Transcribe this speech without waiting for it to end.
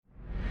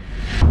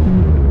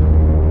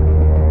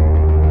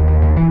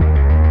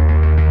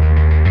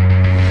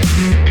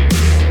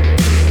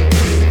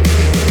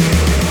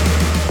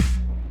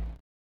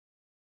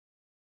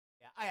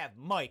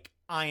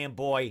Iron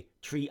Boy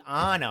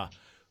Triana,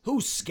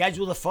 who's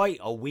scheduled to fight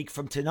a week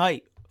from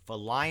tonight for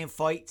Lion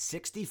Fight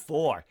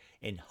 64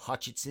 in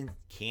Hutchinson,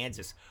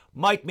 Kansas.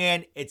 Mike,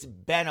 man, it's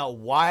been a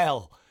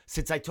while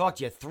since I talked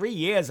to you. 3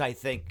 years, I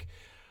think.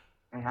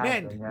 It has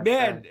Man, been, yes,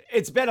 man, sir.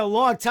 it's been a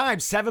long time.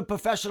 7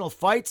 professional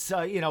fights,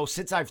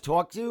 since I've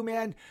talked to you,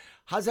 man.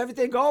 How's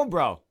everything going,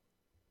 bro?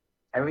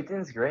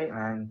 Everything's great,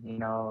 man.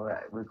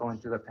 We're going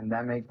through the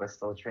pandemic, but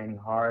still training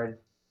hard,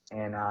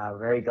 and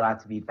very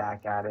glad to be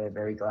back at it.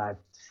 Very glad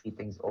to see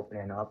things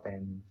opening up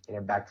and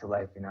getting back to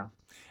life.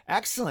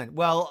 Excellent.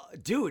 Well,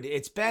 dude,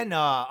 it's been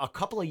a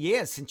couple of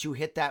years since you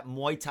hit that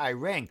Muay Thai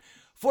ring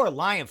for a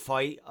lion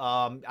fight.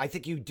 I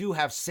think you do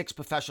have 6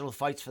 professional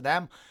fights for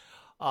them,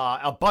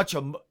 a bunch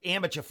of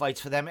amateur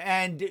fights for them,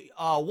 and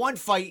one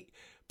fight,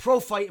 pro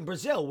fight in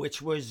Brazil,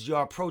 which was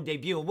your pro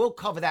debut. And we'll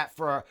cover that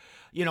for,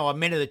 a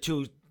minute or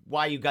two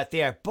why you got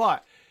there.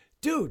 But,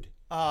 dude,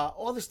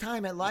 all this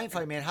time at Lion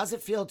Fight, man, how's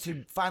it feel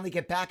to finally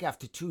get back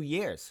after 2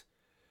 years?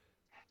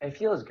 It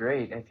feels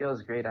great. It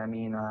feels great. I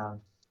mean,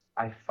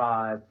 I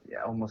fought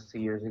almost 2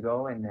 years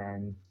ago, and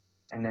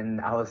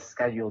then I was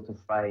scheduled to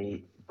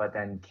fight, but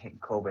then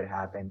COVID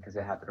happened because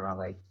it happened around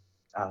like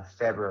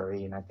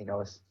February, and I think I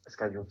was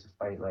scheduled to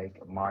fight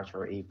like March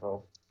or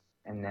April.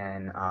 And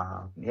then,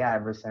 yeah,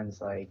 ever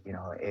since, like,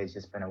 it's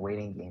just been a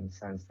waiting game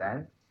since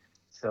then.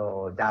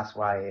 So that's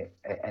why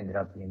it ended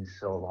up being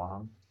so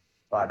long.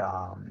 But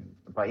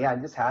yeah,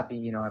 I'm just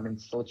happy. I've been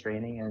still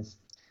training, as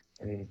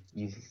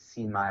you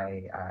see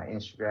my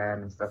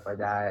Instagram and stuff like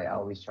that. I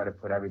always try to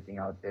put everything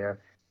out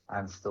there.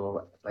 I'm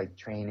still like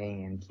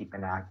training and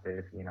keeping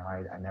active.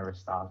 I never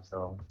stop.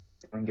 So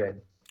doing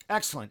good.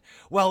 Excellent.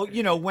 Well,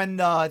 when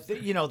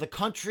the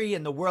country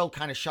and the world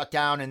kind of shut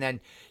down, and then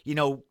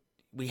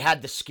we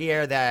had the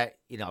scare that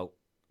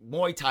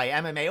Muay Thai,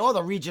 MMA, all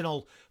the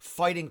regional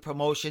fighting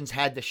promotions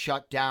had to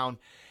shut down,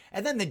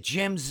 and then the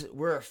gyms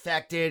were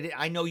affected.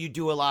 I know you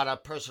do a lot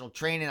of personal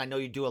training. I know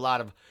you do a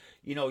lot of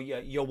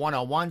your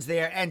one-on-ones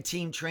there and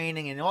team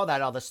training and all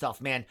that other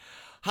stuff, man.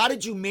 How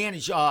did you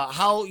manage?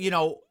 How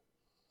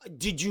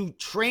did you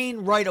train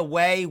right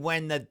away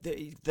when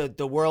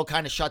the world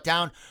kind of shut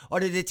down, or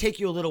did it take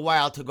you a little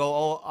while to go,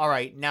 oh, all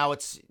right, now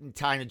it's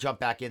time to jump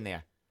back in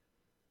there?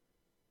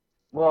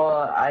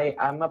 Well,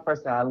 I'm a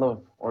person, I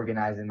love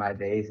organizing my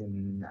days,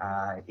 and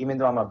even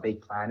though I'm a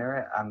big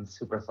planner, I'm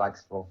super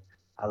flexible.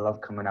 I love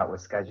coming up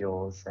with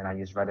schedules, and I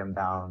just write them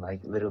down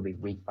like literally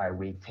week by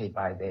week, day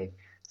by day.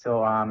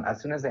 So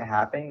as soon as it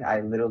happened,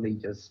 I literally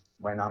just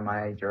went on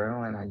my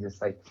journal and I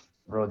just like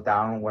wrote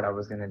down what I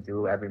was gonna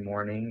do every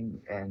morning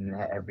and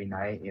every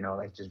night.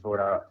 Like just wrote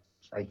out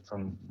like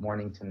from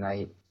morning to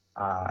night,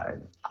 uh,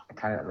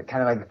 kind of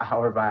like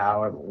hour by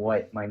hour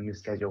what my new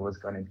schedule was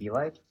gonna be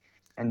like,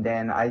 and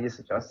then I just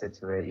adjusted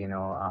to it.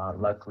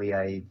 Luckily,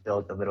 I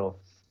built a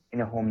little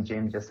in a home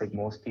gym, just like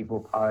most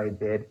people probably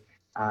did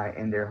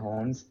in their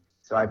homes.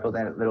 So I built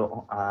a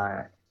little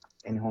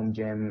in-home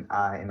gym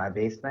in my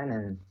basement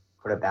and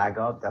put a bag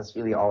up. That's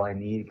really all I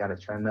need. Got a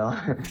treadmill,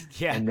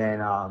 Yeah. and then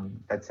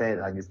that's it.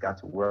 I just got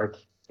to work.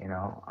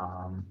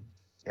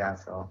 Yeah.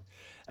 So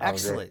that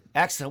was it. Excellent,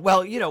 excellent.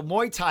 Well,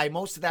 Muay Thai,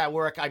 most of that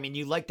work. I mean,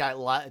 you like that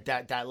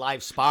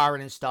live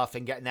sparring and stuff,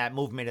 and getting that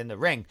movement in the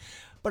ring.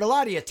 But a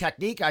lot of your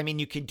technique, I mean,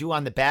 you can do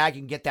on the bag.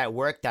 You can get that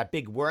work, that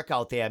big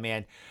workout there,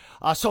 man.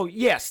 So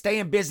yeah,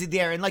 staying busy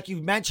there, and like you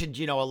mentioned,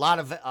 a lot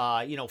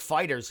of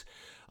fighters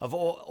of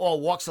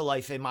all walks of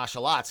life in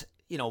martial arts,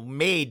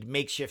 made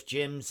makeshift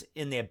gyms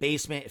in their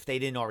basement if they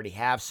didn't already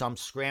have some,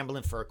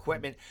 scrambling for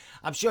equipment.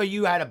 I'm sure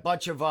you had a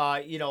bunch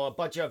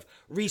of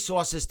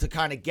resources to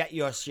kind of get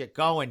your shit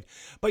going.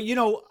 But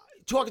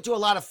talking to a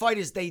lot of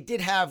fighters, they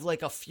did have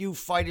like a few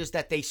fighters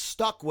that they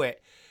stuck with I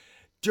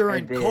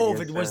during did, yes,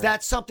 COVID. Was sir.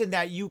 that something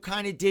that you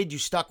kind of did? You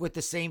stuck with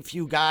the same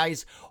few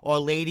guys or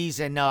ladies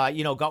and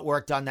got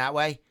work done that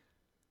way?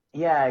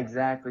 Yeah,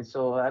 exactly.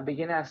 So at the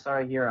beginning, I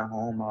started here at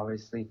home,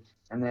 obviously,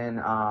 and then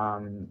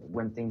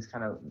when things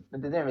kind of they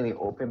didn't really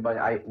open, but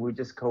I would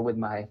just go with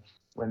my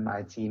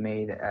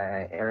teammate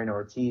Aaron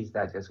Ortiz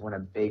that just won a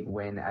big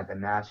win at the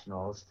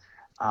Nationals,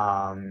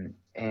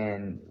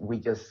 and we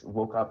just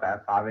woke up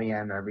at 5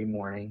 a.m. every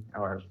morning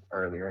or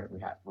earlier.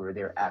 We were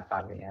there at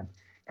 5 a.m.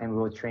 and we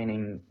were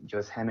training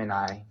just him and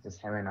I,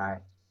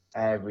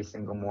 every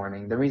single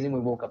morning. The reason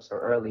we woke up so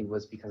early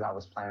was because I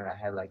was planning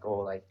ahead, like, oh,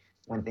 like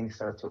when things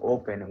start to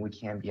open and we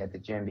can't be at the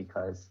gym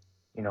because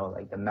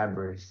like the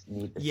members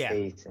need the Yeah.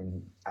 space,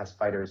 and as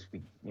fighters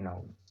we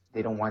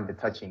they don't want the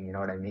touching, you know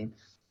what I mean?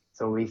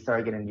 So we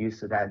started getting used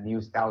to that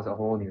was a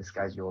whole new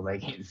schedule,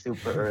 like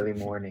super early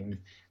mornings,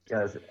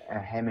 just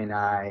him and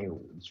I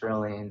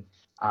drilling,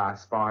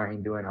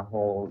 sparring, doing a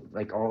whole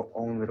like our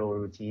own little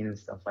routine and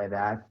stuff like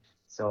that.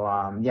 So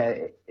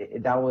yeah,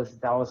 that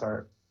was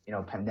our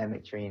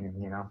pandemic training.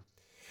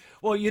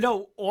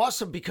 Well,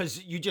 awesome,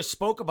 because you just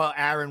spoke about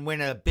Aaron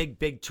winning a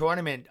big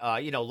tournament,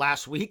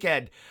 last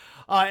weekend.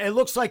 It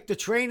looks like the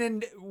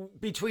training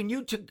between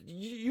you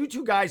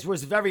two guys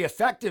was very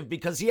effective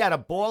because he had a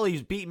ball. He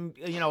was beating,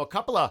 a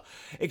couple of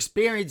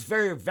experienced,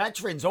 very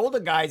veterans, older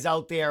guys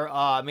out there.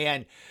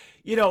 Man,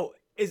 you know,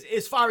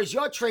 as far as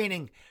your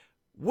training,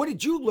 what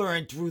did you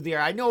learn through there?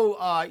 I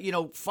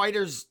know,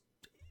 fighters,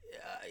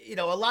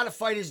 a lot of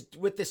fighters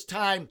with this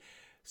time,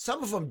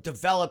 some of them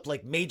developed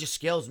like major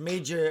skills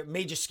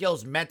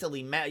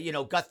mentally,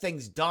 got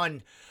things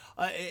done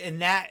in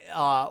that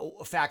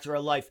factor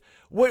of life.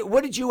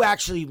 What did you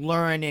actually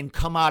learn and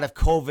come out of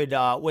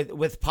COVID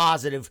with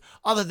positive,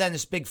 other than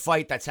this big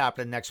fight that's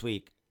happening next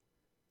week?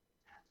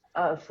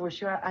 For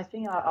sure, I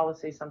think I would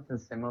say something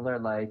similar,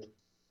 like,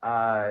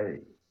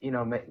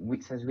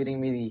 since we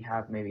didn't really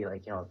have maybe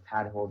like,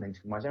 pad holding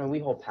too much. I mean, we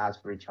hold pads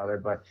for each other,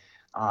 but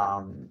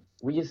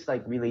we just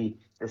like really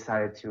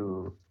decided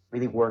to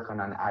really work on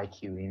an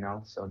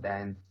IQ. So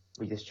then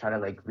we just try to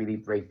like really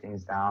break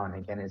things down.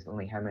 Again, it's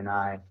only him and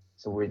I,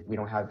 so we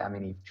don't have that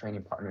many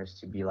training partners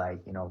to be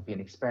like, being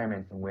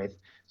experimenting with.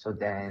 So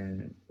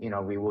then,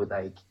 we would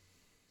like,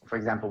 for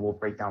example, we'll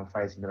break down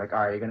fights and be like, all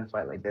right, you're going to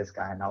fight like this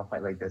guy and I'll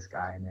fight like this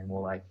guy. And then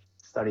we'll like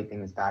study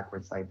things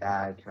backwards like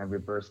that, kind of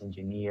reverse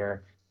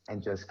engineer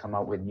and just come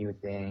up with new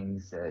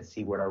things,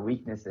 see what our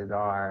weaknesses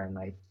are and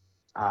like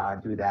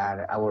do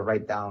that. I will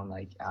write down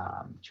like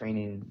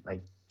training,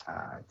 like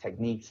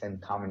techniques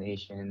and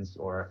combinations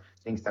or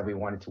things that we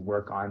wanted to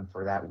work on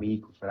for that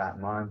week, for that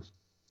month.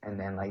 And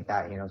then like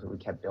that, so we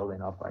kept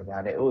building up like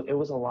that. It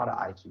was a lot of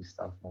IQ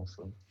stuff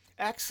mostly.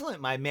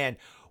 Excellent, my man.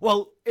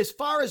 Well, as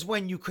far as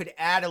when you could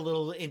add a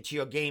little into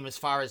your game, as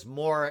far as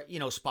more,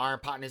 sparring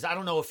partners, I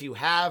don't know if you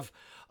have,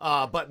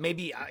 but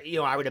maybe,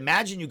 I would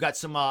imagine you got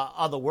some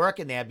other work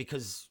in there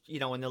because,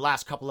 in the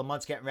last couple of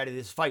months getting ready for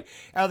this fight.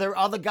 Are there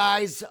other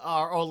guys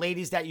or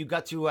ladies that you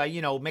got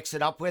to, mix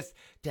it up with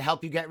to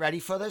help you get ready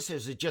for this? Or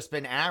has it just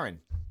been Aaron?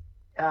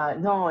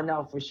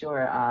 No, for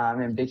sure.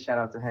 And big shout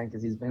out to him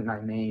because he's been my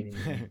main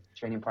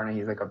training partner.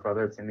 He's like a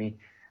brother to me.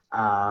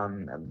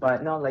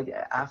 But no, like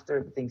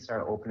after things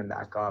started opening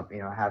back up,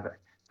 I have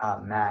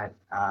Matt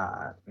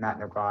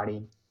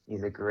Negrati.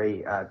 He's a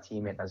great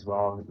teammate as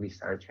well. We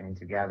started training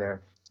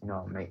together.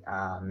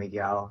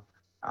 Miguel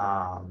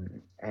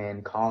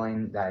and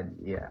Colin. That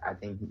I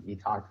think he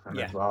talked to him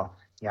as well.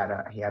 He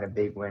had a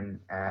big win,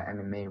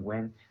 MMA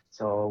win.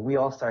 So we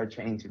all started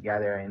training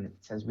together, and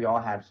since we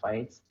all had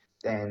fights,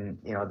 then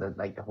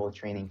the whole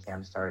training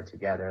camp started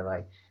together.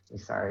 Like we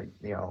started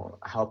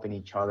helping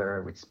each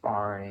other with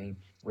sparring,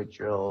 with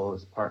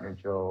drills, partner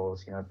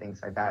drills,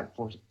 things like that.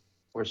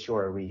 For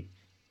sure, we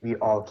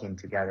all came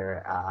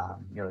together.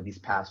 These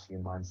past few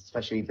months,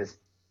 especially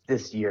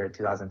this year,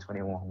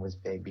 2021 was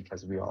big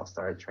because we all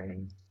started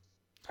training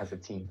as a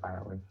team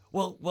finally.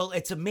 Well,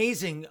 it's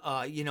amazing.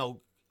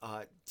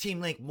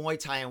 Team Link Muay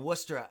Thai in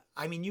Worcester.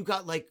 I mean, you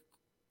got like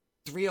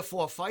 3 or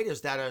 4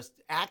 fighters that are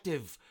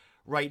active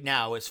right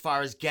now as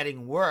far as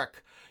getting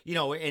work, in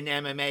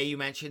MMA you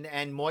mentioned,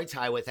 and Muay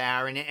Thai with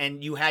Aaron,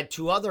 and you had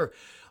 2 other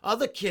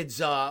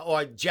kids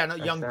or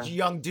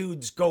young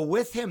dudes go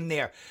with him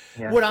there.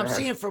 Yes, what I'm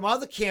seeing from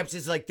other camps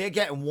is like they're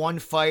getting one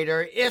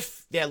fighter,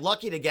 if they're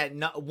lucky to get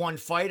one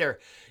fighter,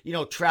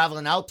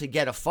 traveling out to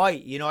get a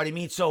fight. You know what I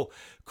mean? So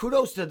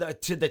kudos to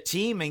the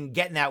team and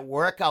getting that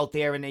work out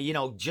there,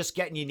 and just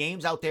getting your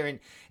names out there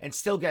and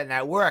still getting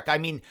that work. I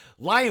mean,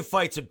 lion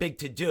fights are big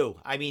to do.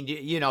 I mean,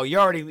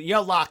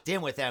 you're locked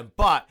in with them,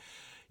 but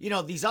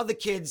these other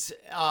kids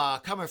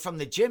coming from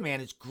the gym,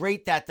 man, it's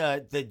great that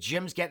the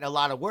gym's getting a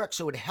lot of work.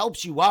 So it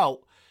helps you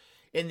out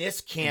in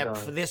this camp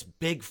for this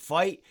big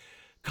fight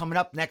coming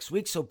up next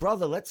week. So,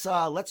 brother, let's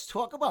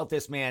talk about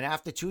this, man.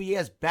 After 2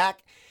 years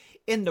back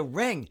in the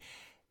ring,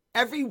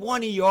 every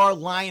one of your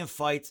lion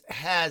fights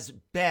has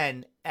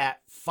been at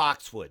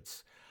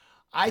Foxwoods.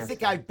 I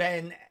think I've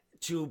been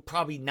to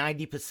probably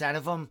 90%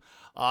 of them.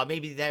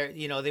 Maybe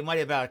they might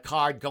have had a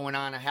card going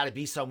on. I had to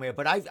be somewhere,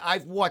 but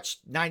I've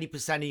watched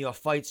 90% of your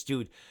fights,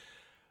 dude.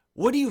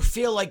 What do you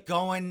feel like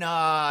going?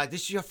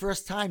 This is your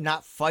first time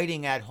not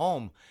fighting at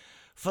home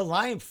for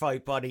Lion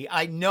Fight, buddy.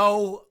 I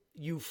know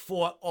you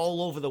fought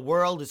all over the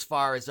world as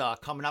far as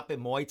coming up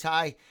in Muay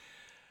Thai,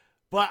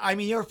 but I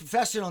mean you're a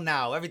professional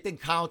now. Everything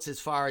counts as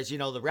far as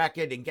the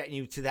record and getting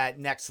you to that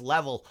next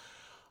level.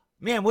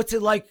 Man, what's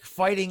it like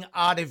fighting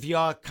out of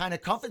your kind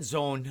of comfort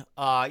zone?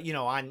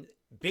 On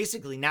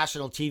basically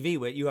national TV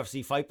with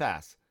UFC Fight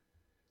Pass.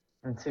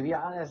 And to be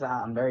honest,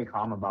 I'm very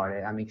calm about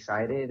it. I'm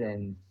excited,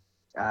 and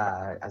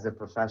as a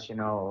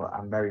professional,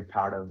 I'm very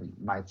proud of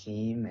my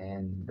team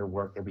and the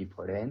work that we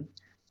put in.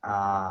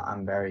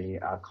 I'm very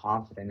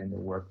confident in the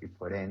work we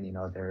put in.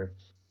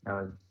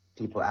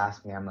 People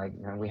ask me, I'm like,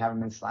 we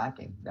haven't been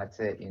slacking. That's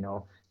it.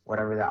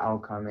 Whatever the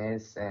outcome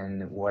is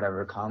and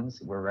whatever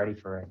comes, we're ready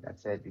for it.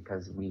 That's it,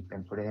 because we've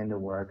been putting in the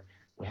work.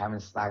 We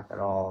haven't slacked at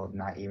all,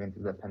 not even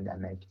through the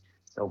pandemic.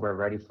 So we're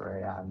ready for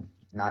it. I'm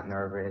not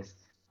nervous.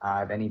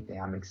 If anything,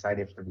 I'm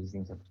excited for these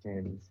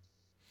opportunities.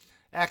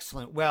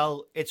 Excellent.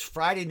 Well, it's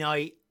Friday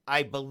night.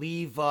 I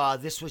believe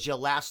this was your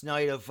last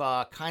night of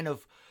kind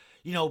of,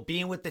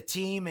 being with the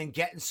team and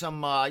getting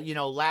some,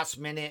 last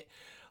minute,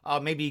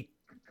 maybe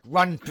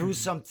running through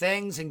some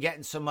things and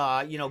getting some,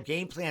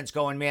 game plans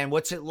going, man.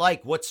 What's it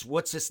like?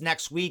 What's this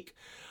next week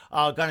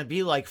going to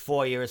be like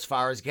for you as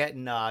far as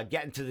getting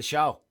to the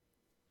show?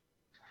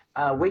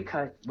 Weight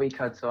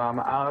cut. So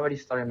I already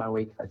started my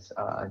weight cuts,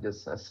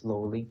 just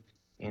slowly,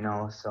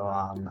 So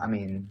I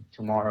mean,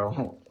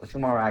 tomorrow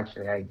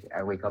actually,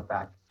 I wake up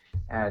back,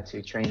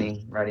 to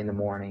training right in the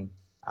morning.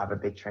 I have a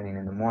big training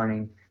in the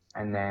morning,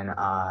 and then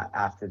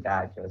after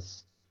that,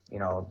 just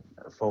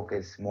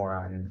focus more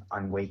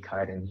on weight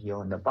cut and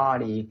healing the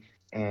body,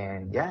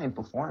 and yeah, and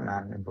perform,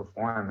 man, and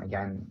perform.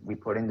 Again, we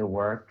put in the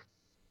work.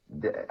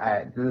 This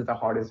is the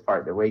hardest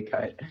part, the weight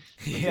cut,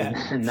 which is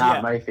Yeah, not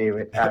yeah. my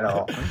favorite at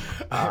all.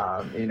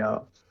 You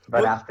know,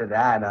 but What? after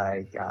that,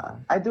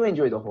 I do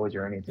enjoy the whole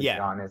journey, to be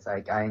Yeah. honest.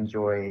 Like, I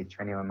enjoy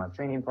training with my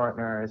training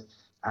partners.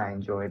 I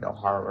enjoy the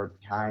hard work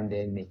behind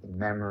it, making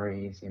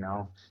memories,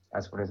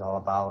 that's what it's all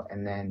about.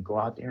 And then go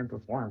out there and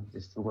perform,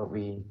 just do what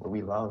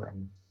we love.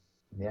 And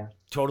yeah,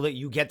 Totally,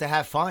 you get to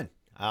have fun.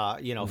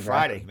 Friday,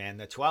 exactly. man,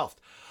 the 12th.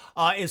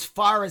 As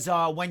far as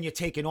when you're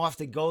taking off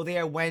to go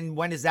there, when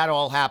does that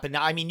all happen?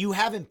 I mean, you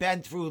haven't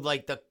been through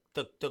like the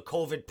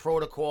COVID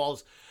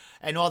protocols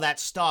and all that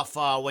stuff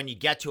when you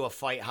get to a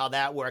fight, how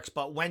that works.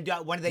 But when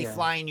are they Yeah.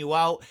 flying you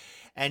out?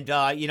 And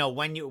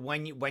when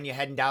you're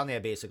heading down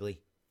there,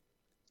 basically.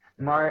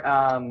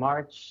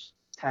 March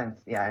 10th,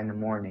 yeah, in the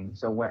morning.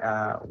 So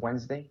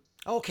Wednesday.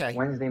 Okay.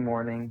 Wednesday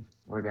morning,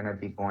 we're gonna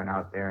be going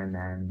out there, and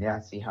then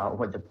yeah, see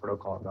what the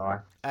protocols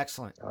are.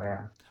 Excellent. So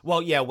yeah,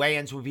 Well, yeah,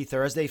 weigh-ins will be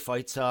Thursday,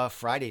 fights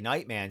Friday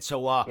night, man.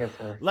 So yes,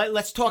 sir.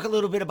 let's talk a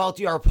little bit about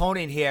your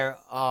opponent here.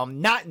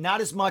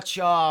 Not as much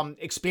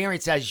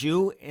experience as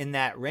you in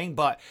that ring,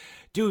 but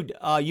dude,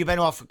 you've been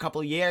off for a couple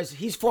of years.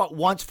 He's fought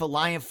once for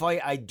Lion Fight,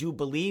 I do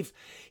believe.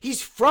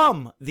 He's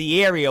from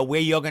the area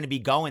where you're going to be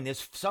going.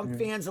 There's some Mm,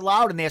 fans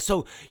allowed in there,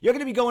 so you're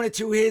going to be going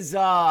into his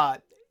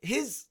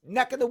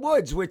neck of the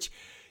woods, which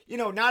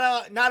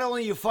not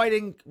only are you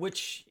fighting,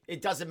 which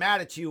it doesn't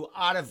matter to you,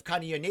 out of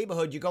kind of your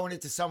neighborhood, you're going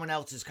into someone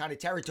else's kind of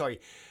territory.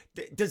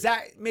 Does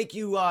that make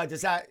you?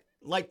 Does that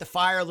light the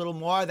fire a little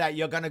more that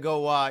you're gonna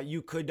go?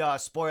 You could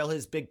spoil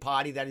his big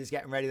party that he's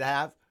getting ready to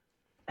have.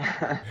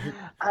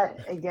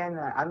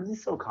 I'm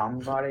just so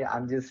calm about it.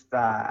 I'm just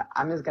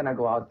gonna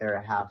go out there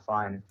and have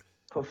fun,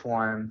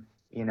 perform.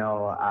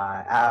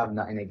 I have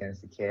nothing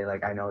against the kid.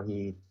 Like, I know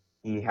he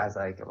has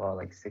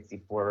like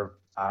 64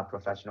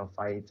 professional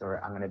fights,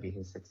 or I'm gonna be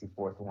his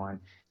 64th one.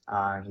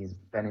 He's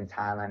been in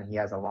Thailand. He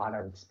has a lot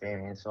of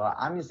experience, so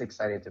I'm just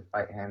excited to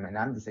fight him, and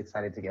I'm just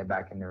excited to get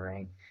back in the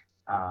ring.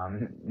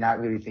 Not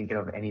really thinking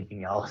of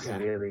anything else, Yeah.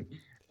 really,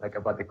 like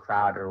about the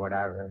crowd or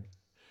whatever.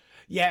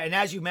 Yeah, and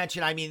as you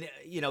mentioned, I mean,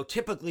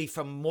 typically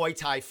from Muay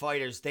Thai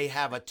fighters, they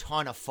have a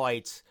ton of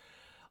fights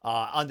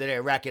under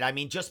their record. I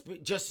mean, just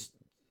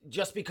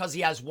because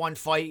he has one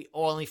fight,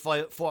 or only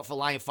fought for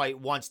Lion Fight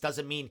once,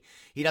 doesn't mean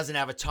he doesn't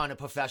have a ton of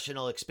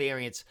professional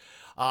experience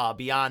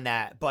beyond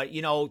that. But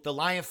the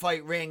Lion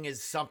Fight ring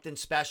is something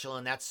special,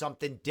 and that's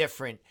something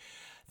different.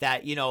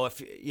 That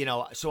if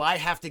so I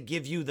have to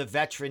give you the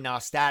veteran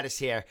status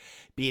here,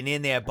 being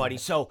in there, buddy.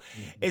 So,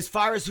 as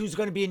far as who's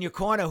going to be in your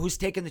corner, who's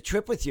taking the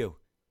trip with you?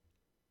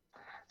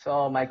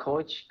 So my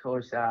Coach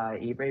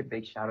Ibre,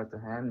 big shout out to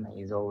him.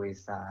 He's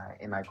always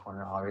in my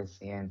corner,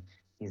 obviously, and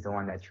he's the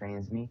one that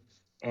trains me.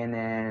 And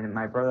then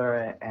my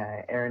brother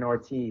Aaron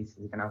Ortiz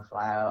is gonna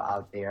fly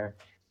out there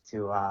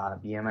to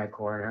be in my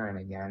corner. And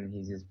again,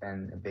 he's just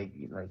been a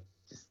big, like,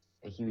 just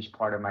a huge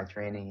part of my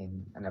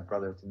training, and a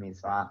brother to me.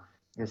 So I'm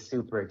just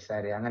super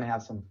excited. I'm gonna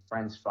have some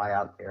friends fly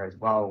out there as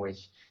well,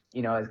 which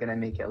is gonna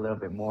make it a little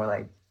bit more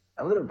like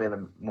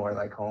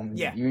home.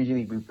 Yeah.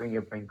 Usually we bring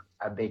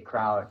a big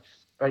crowd,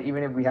 but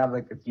even if we have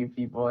like a few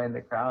people in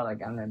the crowd,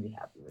 like, I'm gonna be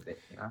happy with it.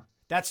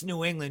 That's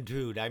New England,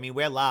 dude. I mean,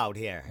 we're loud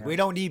here. Yeah. We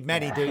don't need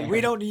many, dude. We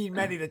Yeah. don't need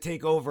many to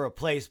take over a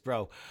place,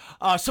 bro.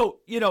 So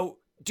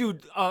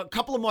dude, a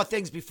couple of more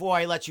things before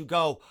I let you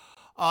go.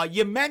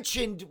 You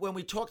mentioned when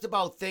we talked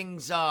about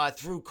things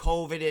through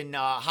COVID and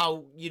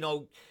how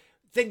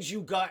things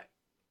you got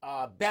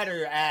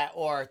better at,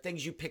 or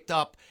things you picked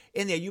up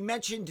in there. You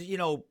mentioned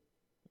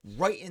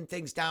writing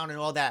things down and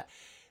all that.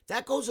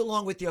 That goes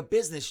along with your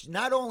business.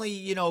 Not only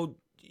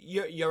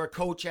you're a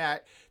coach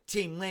at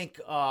Team Link.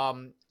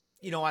 On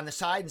the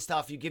side and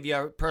stuff, you give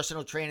your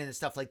personal training and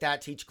stuff like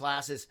that, teach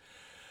classes.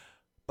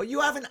 But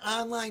you have an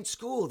online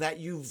school that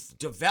you've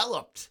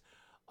developed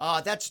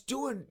that's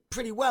doing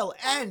pretty well.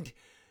 And,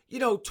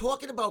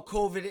 talking about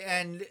COVID,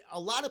 and a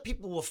lot of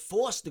people were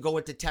forced to go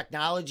into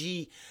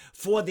technology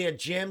for their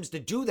gyms to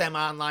do them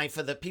online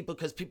for the people,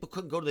 because people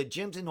couldn't go to the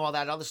gyms and all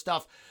that other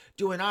stuff,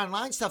 doing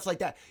online stuff like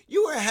that.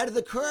 You were ahead of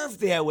the curve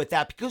there with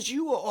that because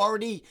you were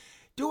already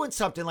doing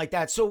something like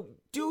that. So,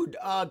 dude,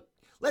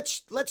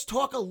 let's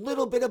talk a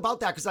little bit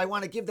about that, because I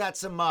want to give that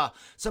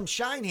some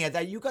shine here.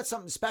 That you got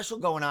something special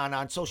going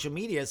on social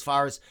media as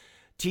far as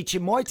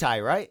teaching Muay Thai,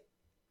 right?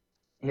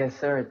 Yes,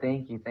 sir.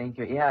 Thank you. Thank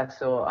you. Yeah,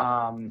 so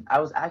I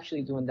was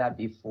actually doing that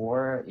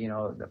before,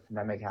 the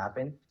pandemic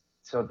happened.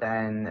 So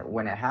then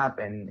when it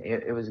happened,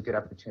 it was a good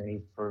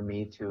opportunity for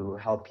me to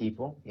help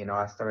people.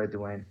 I started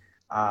doing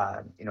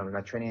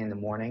my training in the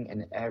morning,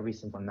 and every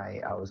single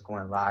night I was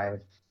going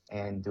live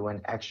and doing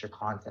extra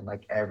content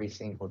like every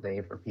single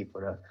day for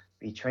people to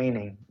be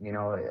training.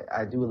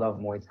 I do love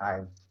Muay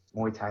Thai.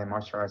 Muay Thai and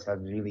martial arts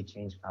have really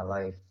changed my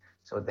life.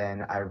 So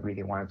then I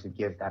really wanted to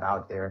give that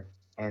out there,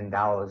 and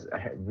that was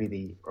a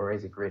really or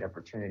is a great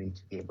opportunity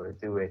to be able to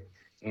do it.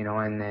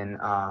 And then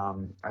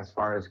as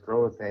far as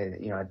growth,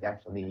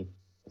 definitely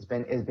it's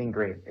been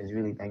great. It's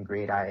really been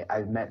great.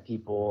 I've met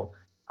people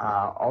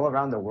all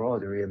around the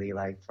world, really,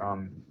 like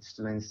from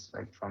students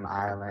like from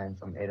Ireland,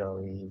 from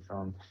Italy,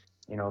 from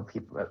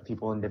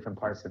people in different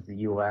parts of the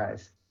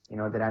U.S.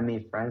 That I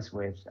made friends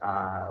with,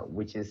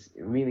 which is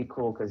really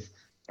cool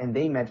and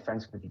they met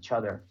friends with each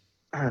other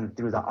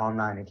through the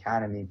online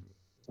academy,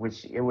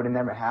 which it would have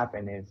never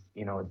happened if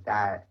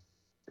that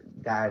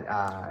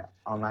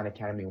online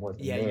academy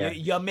wasn't Yeah, you're, there.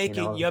 you're You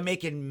making know, you're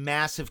making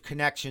massive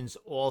connections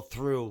all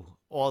through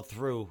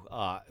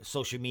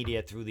social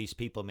media through these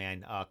people,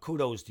 man.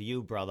 Kudos to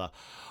you, brother.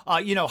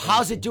 thank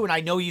How's it you. doing?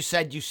 I know you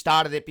said you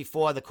started it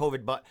before the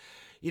COVID, but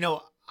you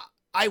know,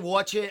 I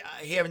watch it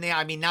here and there.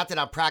 I mean, not that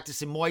I'm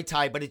practicing Muay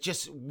Thai, but it's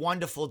just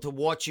wonderful to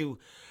watch you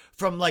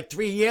from like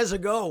 3 years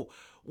ago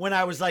when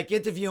I was like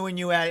interviewing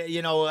you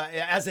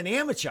as an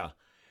amateur.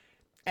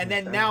 And Yes,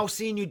 then sir. now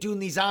seeing you doing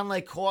these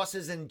online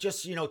courses and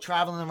just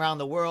traveling around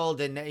the world,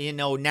 and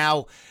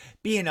now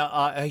being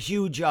a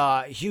huge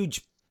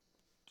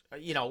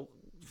you know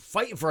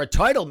fighting for a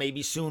title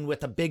maybe soon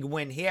with a big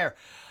win here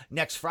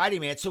next Friday,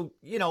 man. So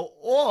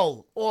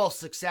all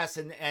success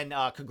and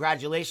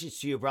congratulations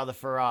to you, brother,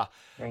 for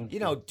Thank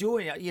you.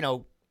 doing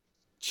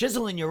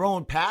chiseling your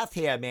own path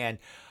here, man.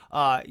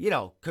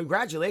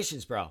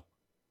 Congratulations, bro.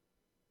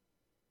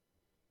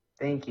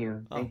 Thank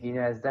you. Oh, Thank you.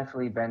 Yeah, it's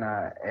definitely been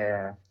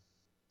a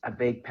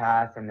big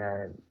path and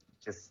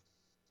just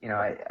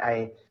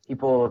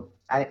people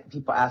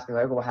ask me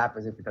like what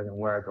happens if it doesn't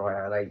work or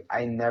whatever. Like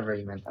I never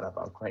even thought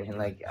about quitting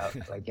like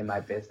in my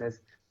business.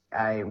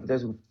 I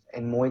there's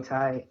in Muay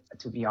Thai,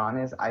 to be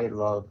honest, I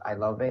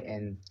love it.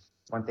 And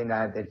one thing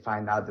that I did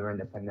find out during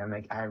the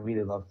pandemic, I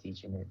really love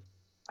teaching it.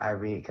 I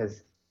really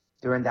because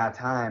during that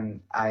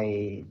time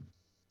I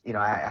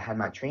had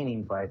my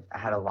training, but I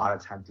had a lot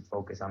of time to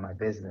focus on my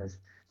business,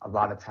 a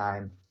lot of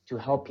time to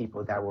help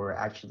people that were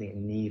actually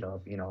in need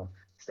of,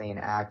 staying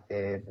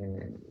active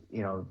and,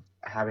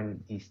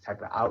 having these type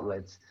of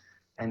outlets.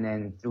 And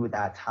then through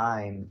that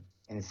time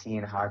and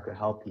seeing how I could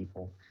help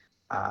people,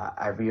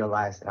 I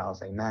realized that I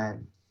was like,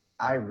 man,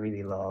 I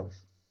really love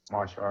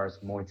martial arts,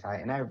 Muay Thai,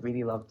 and I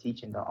really love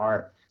teaching the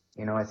art.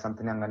 It's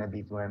something I'm going to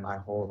be doing my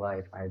whole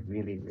life. I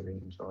really, really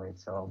enjoy it.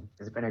 So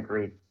it's been a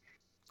great,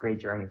 great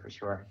journey for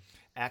sure.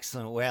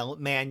 excellent. Well,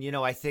 man,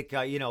 I think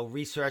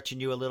researching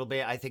you a little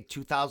bit. I think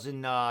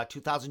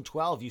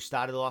 2012 you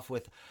started off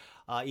with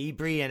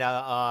Ebri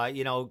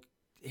and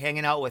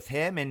hanging out with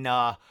him,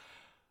 and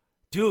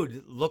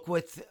dude, look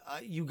what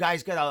you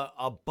guys got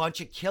a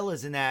bunch of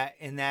killers in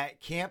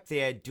that camp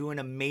there doing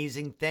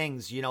amazing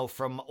things,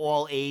 from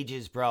all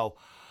ages, bro.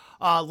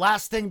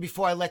 Last thing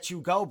before I let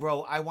you go,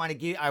 bro, I want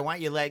you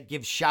to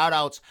give shout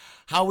outs,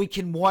 how we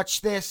can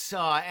watch this,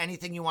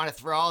 anything you want to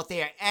throw out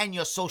there, and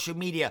your social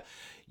media.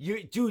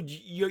 Dude,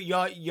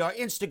 your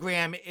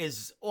Instagram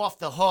is off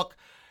the hook.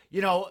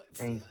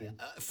 Thank you.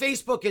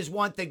 Facebook is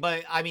one thing,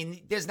 but I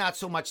mean, there's not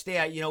so much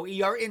there.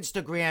 Your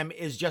Instagram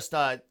is just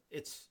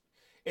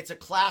it's a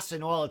class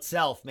in all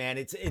itself, man.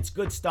 It's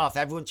good stuff.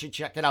 Everyone should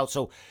check it out.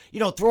 So,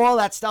 throw all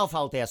that stuff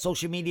out there.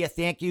 Social media,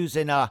 thank yous,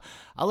 and I'll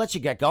let you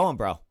get going,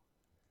 bro.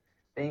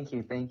 Thank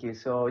you, thank you.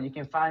 So you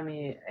can find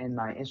me in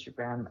my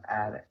Instagram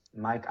at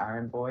Mike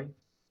Ironboy.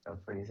 So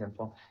pretty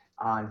simple.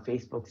 On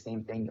Facebook,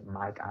 same thing,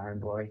 Mike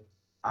Ironboy.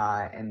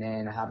 And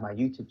then I have my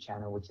YouTube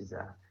channel, which is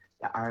the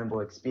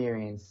Ironboy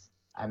Experience.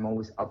 I'm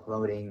always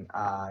uploading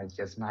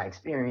just my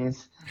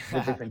experience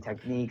with different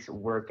techniques,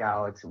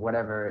 workouts,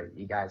 whatever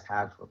you guys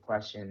have for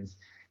questions.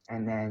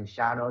 And then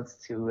shout outs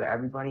to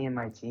everybody in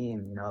my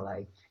team,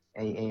 like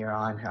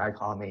Aaron, I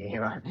call him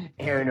Aaron,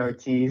 Aaron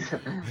Ortiz.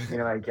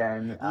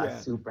 Again, Yeah.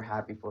 super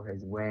happy for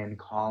his win.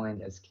 Colin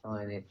is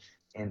killing it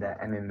in the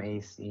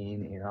MMA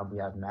scene. We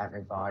have Matt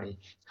McBody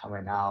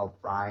coming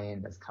out,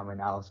 Brian that's coming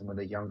out, some of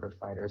the younger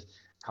fighters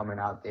coming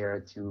out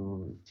there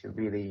to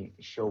really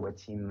show what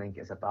Team Link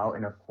is about,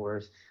 and of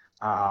course,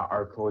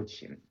 our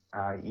coach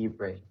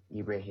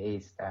Ibre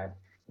Hayes that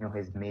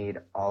has made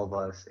all of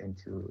us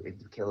into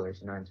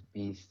killers, into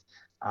beasts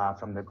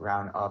from the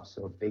ground up.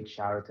 So big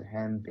shout out to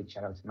him, big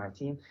shout out to my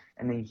team,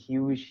 and a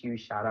huge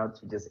shout out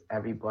to just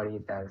everybody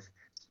that's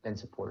been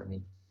supporting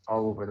me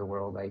all over the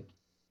world. Like,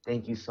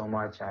 thank you so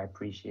much. I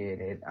appreciate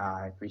it.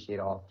 I appreciate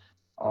all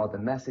the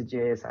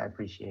messages. I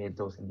appreciate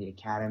those in the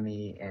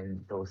academy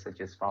and those that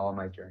just follow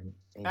my journey.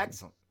 Thank you.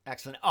 Excellent.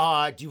 Excellent.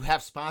 Do you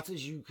have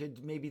sponsors you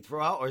could maybe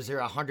throw out, or is there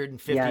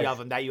 150 of Yes.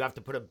 them that you have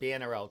to put a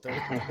banner out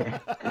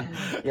there?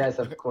 Yes,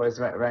 of course.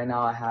 Right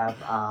now, I have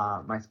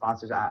my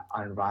sponsors at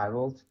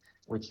Unrivaled,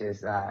 which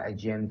is a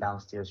gym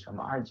downstairs from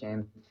our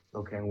gym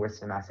located in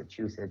Worcester,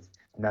 Massachusetts,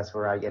 and that's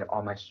where I get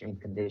all my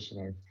strength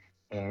conditioning.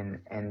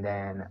 And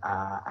then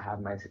I have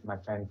my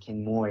friend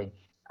King Moy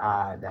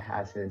that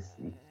has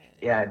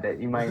yeah, that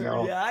you might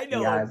know. Yeah, I He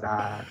know him.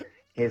 has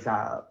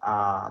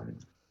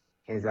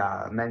his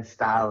men's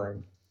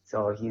styling.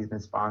 So he's been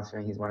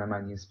sponsoring. He's one of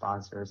my new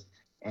sponsors.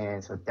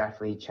 and so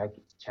definitely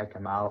check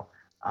him out.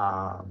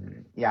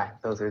 Yeah,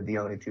 those are the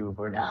only two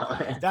for now.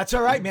 That's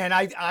all right, man.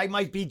 I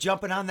might be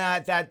jumping on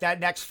that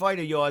next fight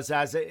of yours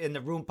as in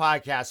the Room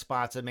podcast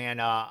sponsor, man.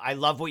 I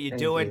love what you're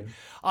Thank doing.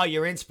 you.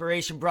 Your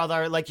inspiration,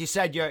 brother. Like you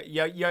said,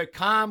 you're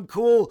calm,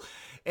 cool,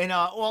 in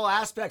all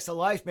aspects of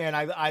life, man.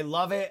 I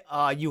love it.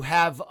 You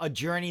have a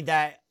journey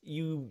that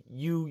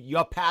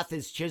your path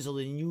is chiseled,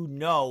 and you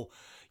know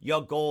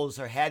your goals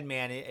are ahead,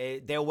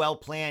 man. They're well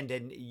planned,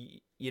 and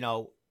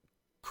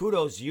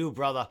kudos to you,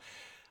 brother.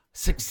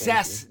 Thank you.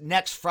 Success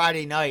next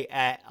Friday night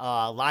at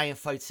Lion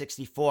Fight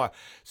 64.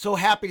 So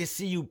happy to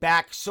see you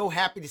back. So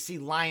happy to see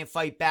Lion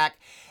Fight back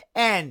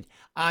and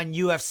on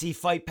UFC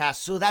Fight Pass.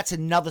 So that's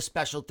another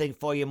special thing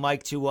for you,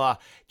 Mike, to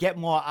get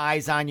more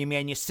eyes on you,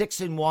 man. You're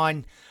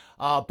 6-1.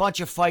 A bunch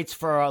of fights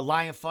for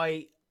Lion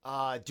Fight.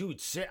 Dude,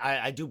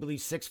 I do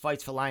believe 6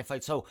 fights for Lion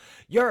Fight. So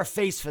you're a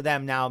face for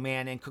them now,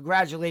 man. And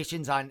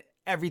congratulations on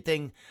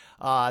everything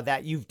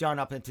that you've done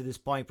up until this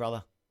point,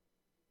 brother.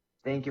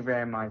 Thank you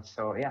very much.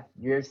 So yeah,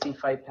 UFC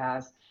Fight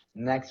Pass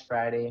next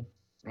Friday.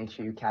 Make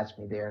sure you catch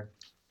me there.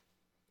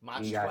 See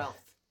March you guys. 12th.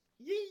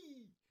 Yee.